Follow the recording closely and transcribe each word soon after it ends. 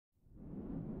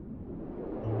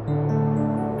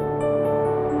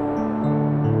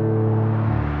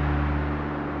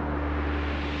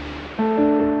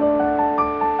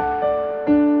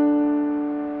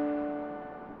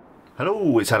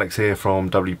it's Alex here from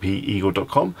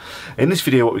wpeagle.com. In this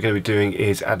video what we're going to be doing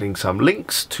is adding some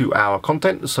links to our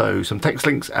content, so some text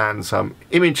links and some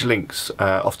image links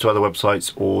off to other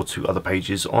websites or to other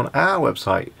pages on our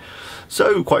website.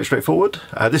 So quite straightforward.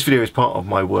 This video is part of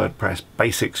my WordPress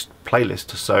Basics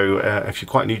playlist, so if you're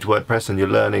quite new to WordPress and you're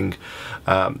learning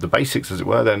the basics as it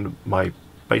were, then my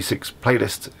Basics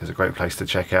playlist is a great place to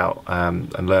check out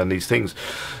and learn these things.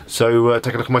 So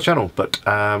take a look at my channel. But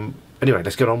anyway,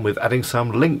 let's get on with adding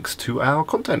some links to our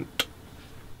content.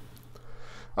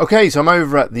 Okay, so I'm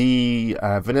over at the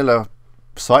vanilla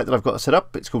site that I've got set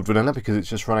up. It's called vanilla because it's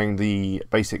just running the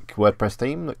basic WordPress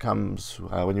theme that comes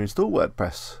when you install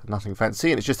WordPress. Nothing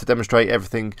fancy, and it's just to demonstrate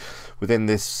everything within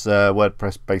this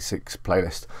WordPress Basics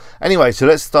playlist. Anyway, so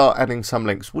let's start adding some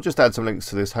links. We'll just add some links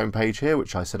to this homepage here,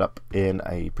 which I set up in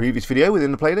a previous video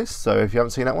within the playlist. So if you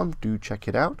haven't seen that one, do check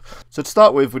it out. So to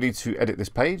start with, we need to edit this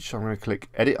page. So I'm going to click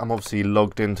edit. I'm obviously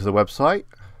logged into the website.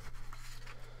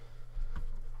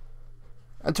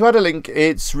 And to add a link,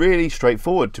 it's really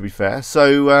straightforward, to be fair.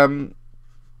 So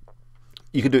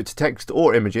you can do it to text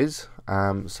or images. So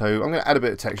I'm going to add a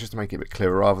bit of text just to make it a bit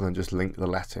clearer rather than just link the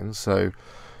Latin. So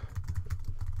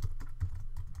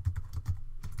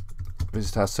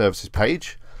visit our services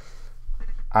page.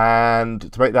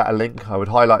 And to make that a link, I would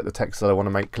highlight the text that I want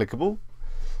to make clickable.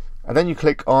 And then you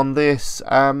click on this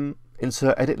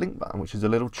insert edit link button, which is a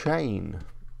little chain.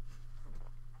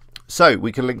 So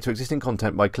we can link to existing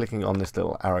content by clicking on this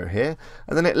little arrow here,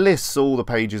 and then it lists all the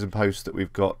pages and posts that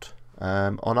we've got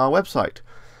on our website.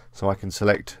 So I can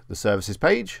select the services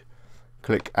page,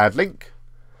 click add link,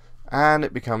 and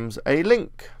it becomes a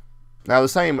link. Now the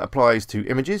same applies to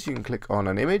images. You can click on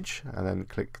an image and then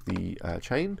click the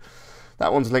chain.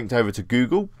 That one's linked over to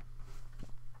Google,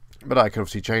 but I can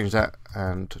obviously change that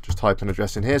and just type an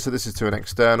address in here. So this is to an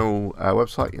external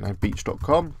website,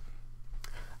 beach.com.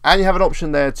 And you have an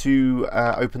option there to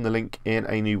open the link in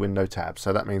a new window tab.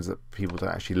 So that means that people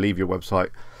don't actually leave your website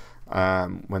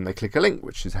when they click a link,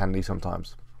 which is handy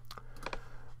sometimes.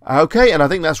 Okay, and I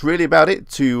think that's really about it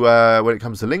to when it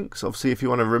comes to links. Obviously, if you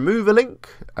want to remove a link,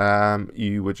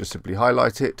 you would just simply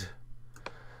highlight it.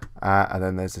 And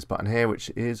then there's this button here, which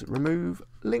is remove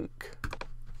link.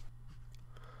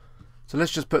 So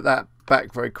let's just put that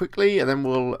back very quickly, and then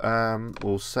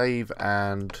we'll save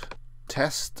and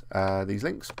test these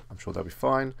links. I'm sure they'll be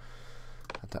fine.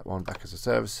 Add that one back as a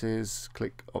services.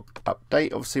 Click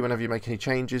update. Obviously, whenever you make any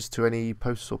changes to any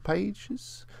posts or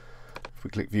pages, if we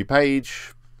click view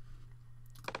page,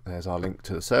 there's our link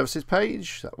to the services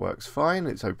page. That works fine.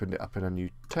 It's opened it up in a new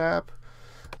tab.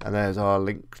 And there's our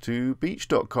link to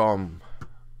beach.com,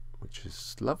 which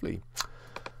is lovely.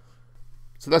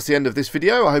 So that's the end of this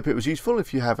video. I hope it was useful.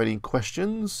 If you have any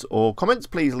questions or comments,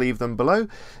 please leave them below.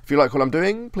 If you like what I'm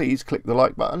doing, please click the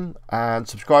like button and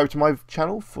subscribe to my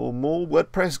channel for more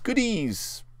WordPress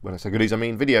goodies. When I say goodies, I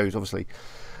mean videos, obviously.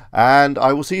 And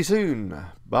I will see you soon.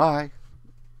 Bye.